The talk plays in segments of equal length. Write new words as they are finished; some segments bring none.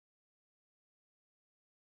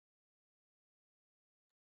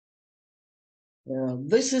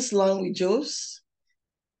This is learnwithjoes.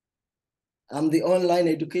 I'm the online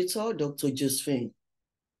educator, Dr. Josephine.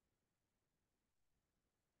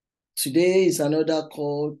 Today is another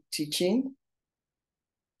call teaching,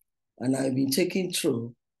 and I've been taking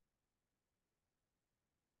through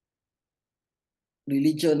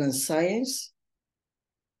religion and science.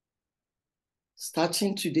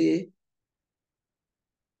 Starting today,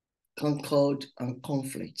 Concord and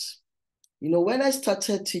conflict. When I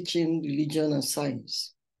started teaching religion and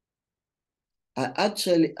science, I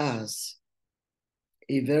actually asked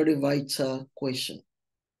a very vital question.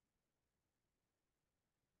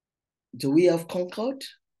 Do we have concord?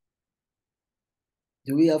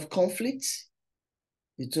 Do we have conflict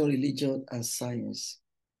between religion and science?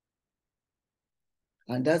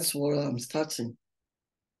 And that's what I'm starting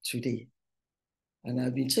today. And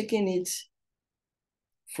I've been taking it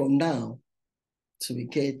from now till we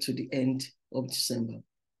get to the end of December,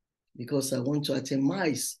 because I want to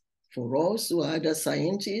itemize for us who are either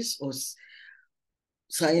scientists or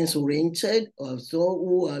science-oriented, or those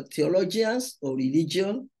who are theologians or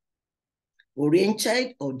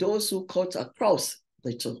religion-oriented, or those who cut across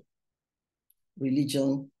the two,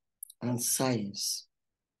 religion and science.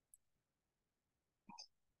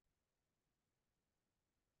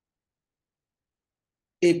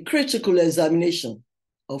 A critical examination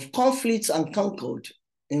of conflicts and concord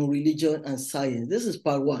in religion and science. This is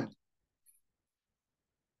part one.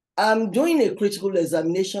 I'm doing a critical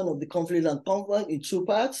examination of the conflict and concord in two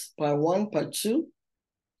parts, part one, part two.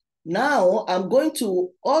 Now I'm going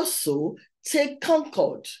to also take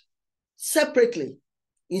concord separately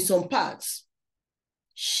in some parts,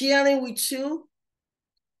 sharing with you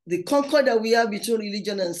the concord that we have between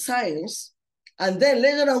religion and science, and then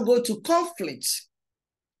later on go to conflict.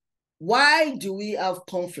 Why do we have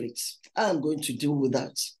conflicts? I'm going to deal with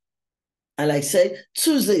that. And like I said,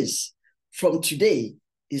 Tuesdays from today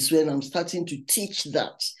is when I'm starting to teach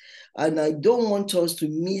that. And I don't want us to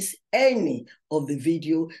miss any of the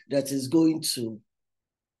video that is going to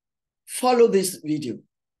follow this video,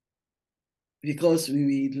 because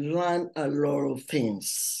we will learn a lot of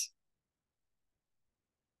things.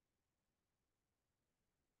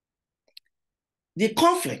 The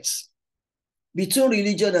conflicts between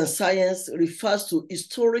religion and science refers to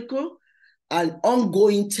historical and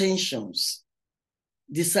ongoing tensions,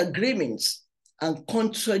 disagreements, and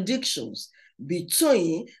contradictions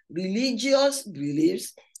between religious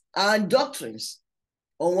beliefs and doctrines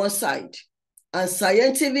on one side, and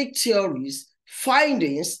scientific theories,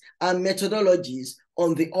 findings, and methodologies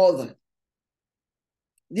on the other.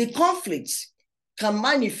 The conflicts can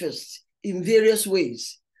manifest in various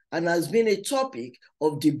ways and has been a topic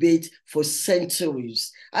of debate for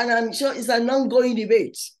centuries. And I'm sure it's an ongoing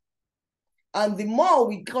debate. And the more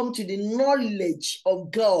we come to the knowledge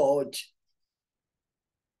of God,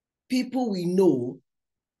 people will know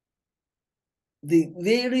the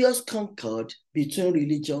various concord between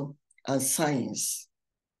religion and science.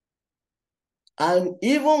 And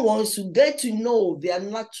even once you get to know the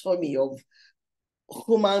anatomy of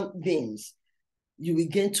human beings, you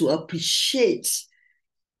begin to appreciate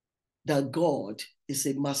that God is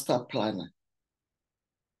a master planner.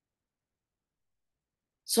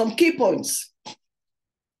 Some key points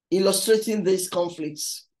illustrating these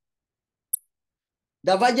conflicts: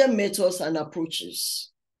 divergent methods and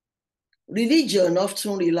approaches. Religion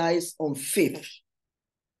often relies on faith,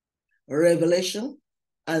 revelation,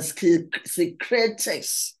 and sacred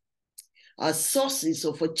texts as sources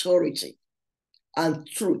of authority and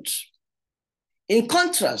truth. In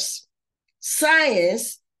contrast,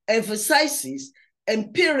 science emphasizes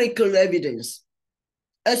empirical evidence,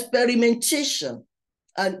 experimentation,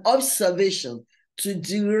 and observation to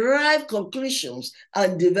derive conclusions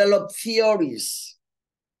and develop theories.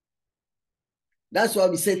 That's why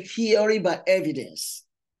we say theory by evidence.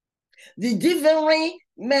 The differing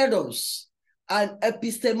methods and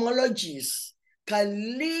epistemologies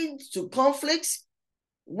can lead to conflicts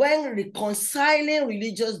when reconciling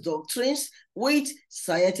religious doctrines with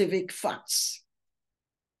scientific facts.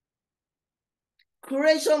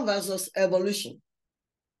 Creation versus evolution.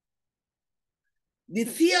 The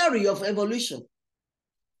theory of evolution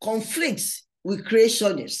conflicts with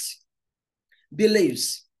creationist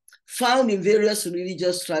beliefs found in various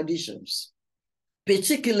religious traditions,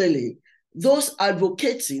 particularly those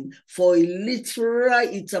advocating for a literal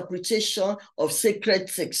interpretation of sacred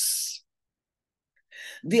texts.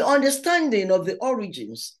 The understanding of the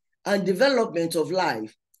origins and development of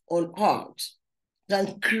life on earth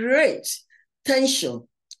can create tension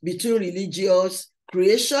between religious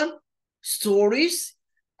creation stories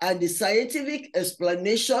and the scientific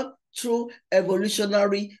explanation through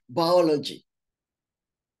evolutionary biology.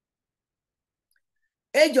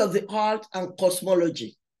 age of the earth and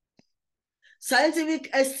cosmology. Scientific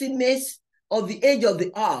estimates of the age of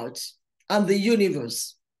the earth and the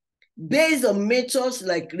universe based on methods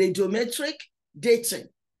like radiometric dating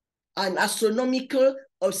and astronomical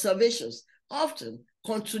observations often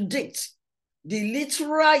contradict the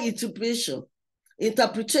literal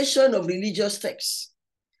interpretation of religious texts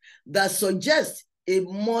that suggest a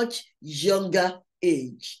much younger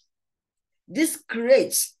age. This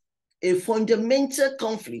creates a fundamental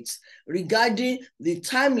conflict regarding the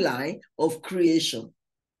timeline of creation.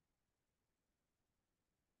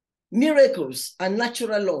 Miracles and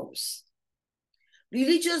natural laws.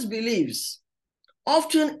 Religious beliefs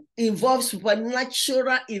often involve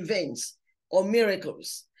supernatural events or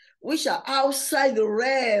miracles, which are outside the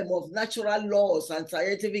realm of natural laws and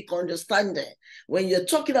scientific understanding. When you're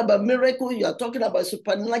talking about miracles, you're talking about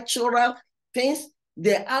supernatural things,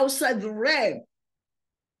 they're outside the realm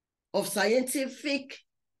of scientific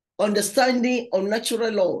understanding of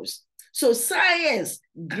natural laws. So science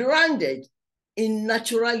grounded in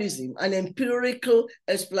naturalism and empirical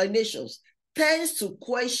explanations tends to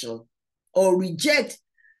question or reject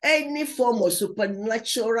any form of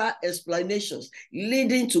supernatural explanations,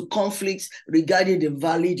 leading to conflicts regarding the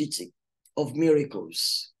validity of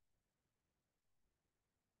miracles.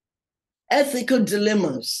 Ethical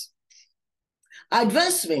dilemmas.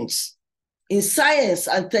 Advancements in science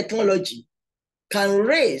and technology can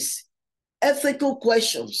raise ethical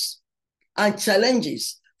questions and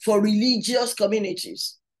challenges for religious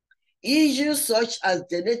communities. Issues such as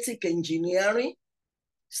genetic engineering,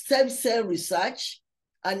 stem cell research,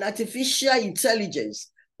 and artificial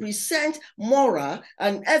intelligence present moral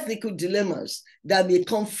and ethical dilemmas that may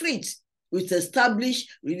conflict with established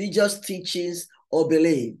religious teachings or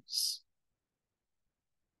beliefs.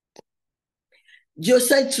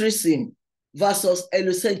 Geocentrism versus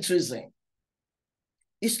heliocentrism.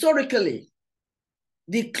 Historically,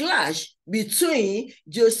 the clash between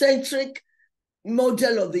geocentric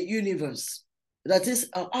model of the universe, that is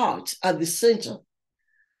our Earth at the center,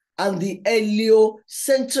 and the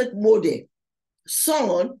heliocentric model,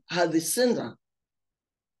 Sun at the center,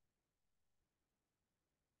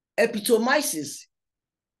 epitomizes.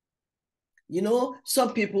 You know,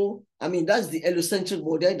 some people, I mean, that's the heliocentric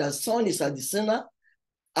model, that Sun is at the center,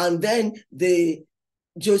 and then the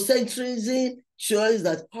geocentrism shows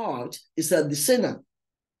that Earth is at the center.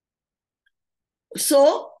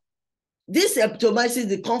 So this epitomizes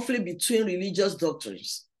the conflict between religious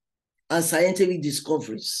doctrines and scientific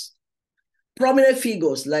discoveries. Prominent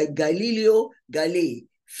figures like Galileo Galilei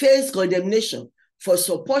faced condemnation for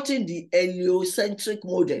supporting the heliocentric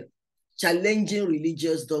model, challenging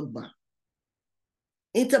religious dogma.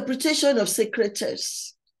 Interpretation of sacred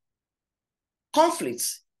texts.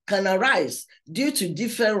 Conflicts can arise due to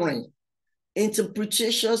differing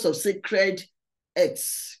interpretations of sacred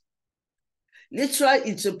texts. Literal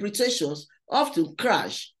interpretations often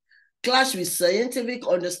clash with scientific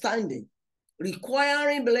understanding,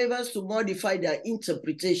 requiring believers to modify their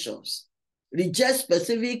interpretations, reject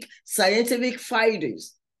specific scientific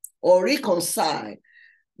findings, or reconcile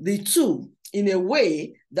the two in a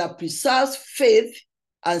way that preserves faith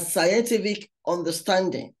and scientific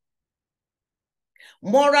understanding.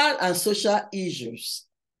 Moral and social issues.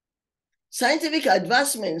 Scientific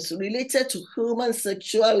advancements related to human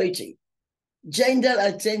sexuality, gender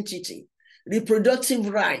identity, reproductive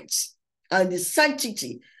rights, and the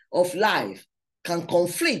sanctity of life can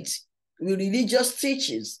conflict with religious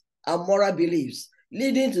teachings and moral beliefs,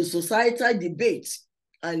 leading to societal debates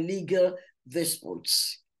and legal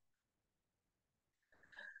disputes.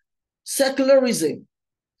 Secularism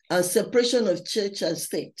and separation of church and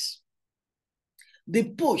state. The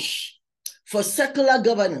push for secular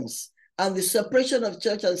governance and the separation of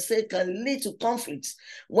church and state can lead to conflicts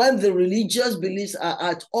when the religious beliefs are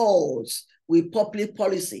at odds with public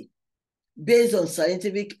policy based on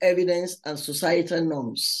scientific evidence and societal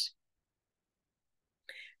norms.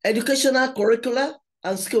 Educational curricula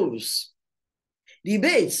and schools.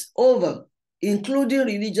 Debates over including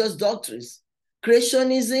religious doctrines,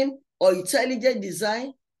 creationism, or intelligent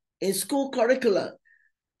design in school curricula,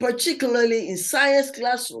 particularly in science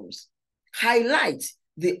classrooms, highlight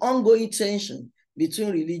the ongoing tension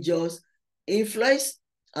between religious influence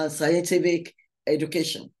and scientific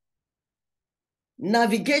education.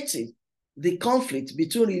 Navigating the conflict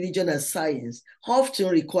between religion and science often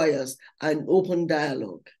requires an open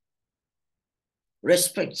dialogue,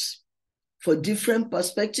 respect for different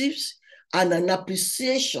perspectives, and an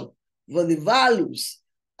appreciation for the values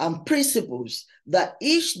and principles that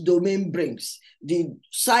each domain brings, the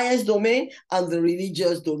science domain and the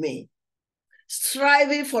religious domain.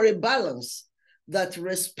 Striving for a balance that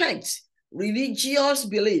respects religious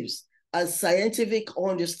beliefs and scientific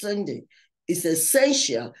understanding is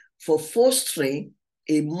essential for fostering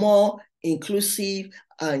a more inclusive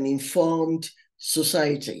and informed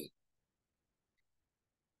society.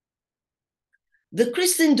 The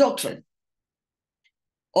Christian doctrine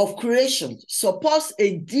of creation supports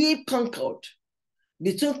a deep concord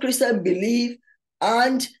between Christian belief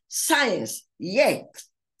and science, yet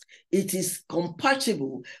it is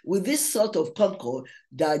compatible with this sort of concord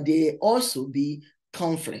that there also be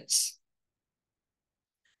conflicts.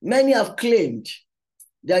 Many have claimed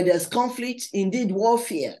that there's conflict, indeed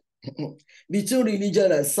warfare, between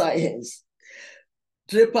religion and science.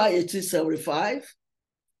 Draper, 1875,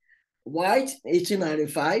 White,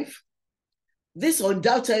 1895. This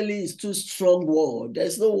undoubtedly is too strong word.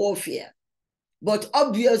 There's no warfare. But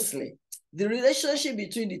obviously, the relationship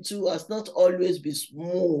between the two has not always been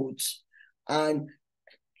smooth and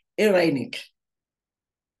ironic.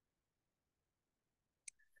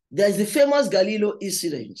 There's the famous Galileo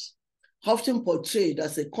incident, often portrayed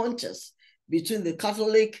as a contest between the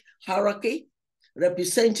Catholic hierarchy,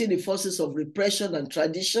 representing the forces of repression and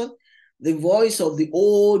tradition, the voice of the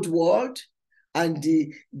old world, and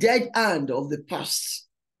the dead hand of the past.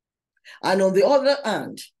 And on the other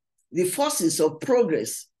hand, the forces of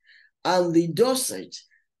progress and the docile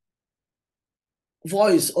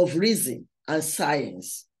voice of reason and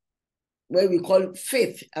science, where we call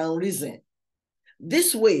faith and reason.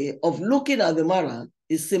 This way of looking at the matter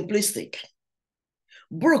is simplistic.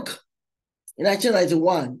 Brooke, in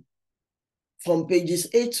 1991, from pages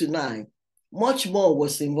 8 to 9, much more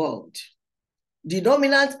was involved. The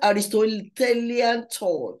dominant Aristotelian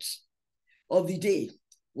thought of the day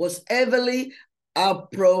was heavily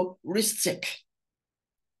aphoristic.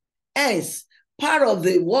 Hence, part of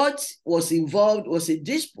what was involved was a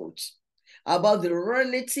dispute about the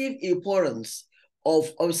relative importance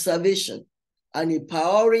of observation and a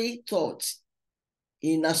priori thought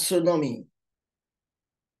in astronomy.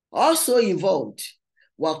 Also involved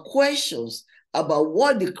were questions about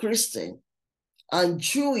what the Christian and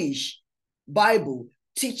Jewish Bible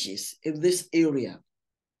teaches in this area.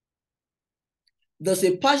 There's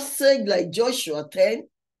a passage like Joshua 10,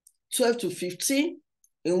 12 to 15,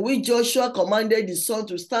 in which Joshua commanded the sun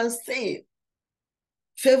to stand still,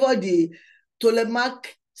 favor the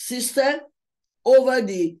Ptolemaic system over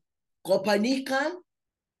the Copernican,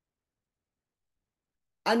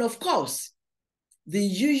 and of course, the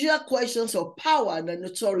usual questions of power and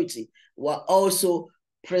authority were also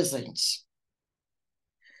present.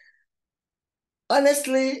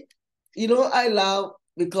 Honestly, I laugh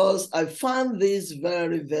because I found this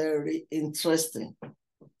very, very interesting.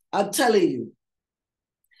 I'm telling you,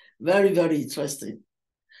 very, very interesting.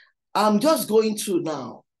 I'm just going through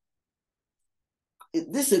now.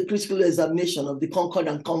 This is a critical examination of the concord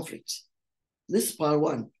and conflict. This is part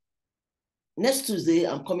 1. Next Tuesday,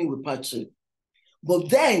 I'm coming with part 2. But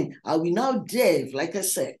then I will now delve, like I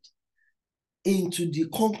said, into the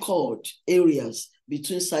concord areas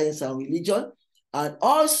between science and religion, and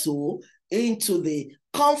also into the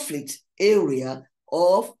conflict area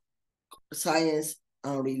of science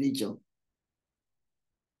and religion.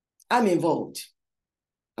 I'm involved.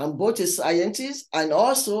 I'm both a scientist and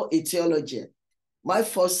also a theologian. My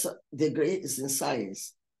first degree is in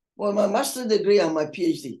science. Well, my master's degree and my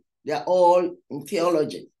Ph.D., they're all in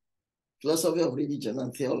theology, philosophy of religion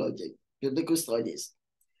and theology, biblical studies.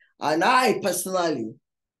 And I personally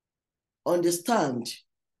understand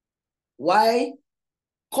why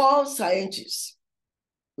core scientists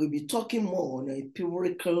will be talking more on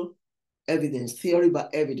empirical evidence, theory by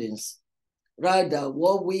evidence, rather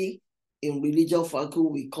what we in religion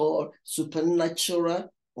faculty we call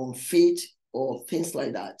supernatural or faith or things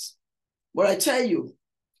like that. But I tell you,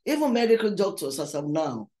 even medical doctors as of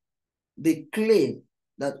now, they claim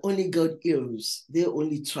that only God heals, they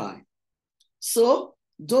only try. So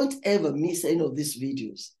don't ever miss any of these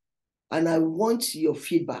videos. And I want your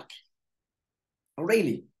feedback.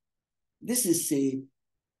 Really, this is an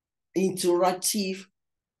interactive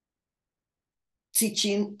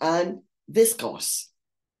teaching and discourse.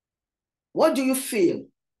 What do you feel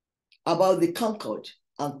about the concord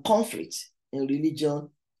and conflict in religion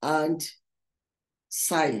and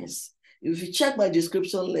science? If you check my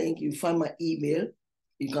description link, you find my email.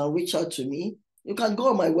 You can reach out to me. You can go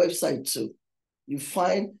on my website too. You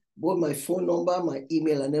find both my phone number, my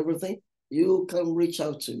email, and everything. You can reach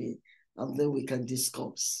out to me, and then we can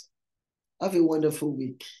discuss. Have a wonderful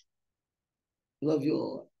week. Love you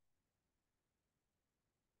all.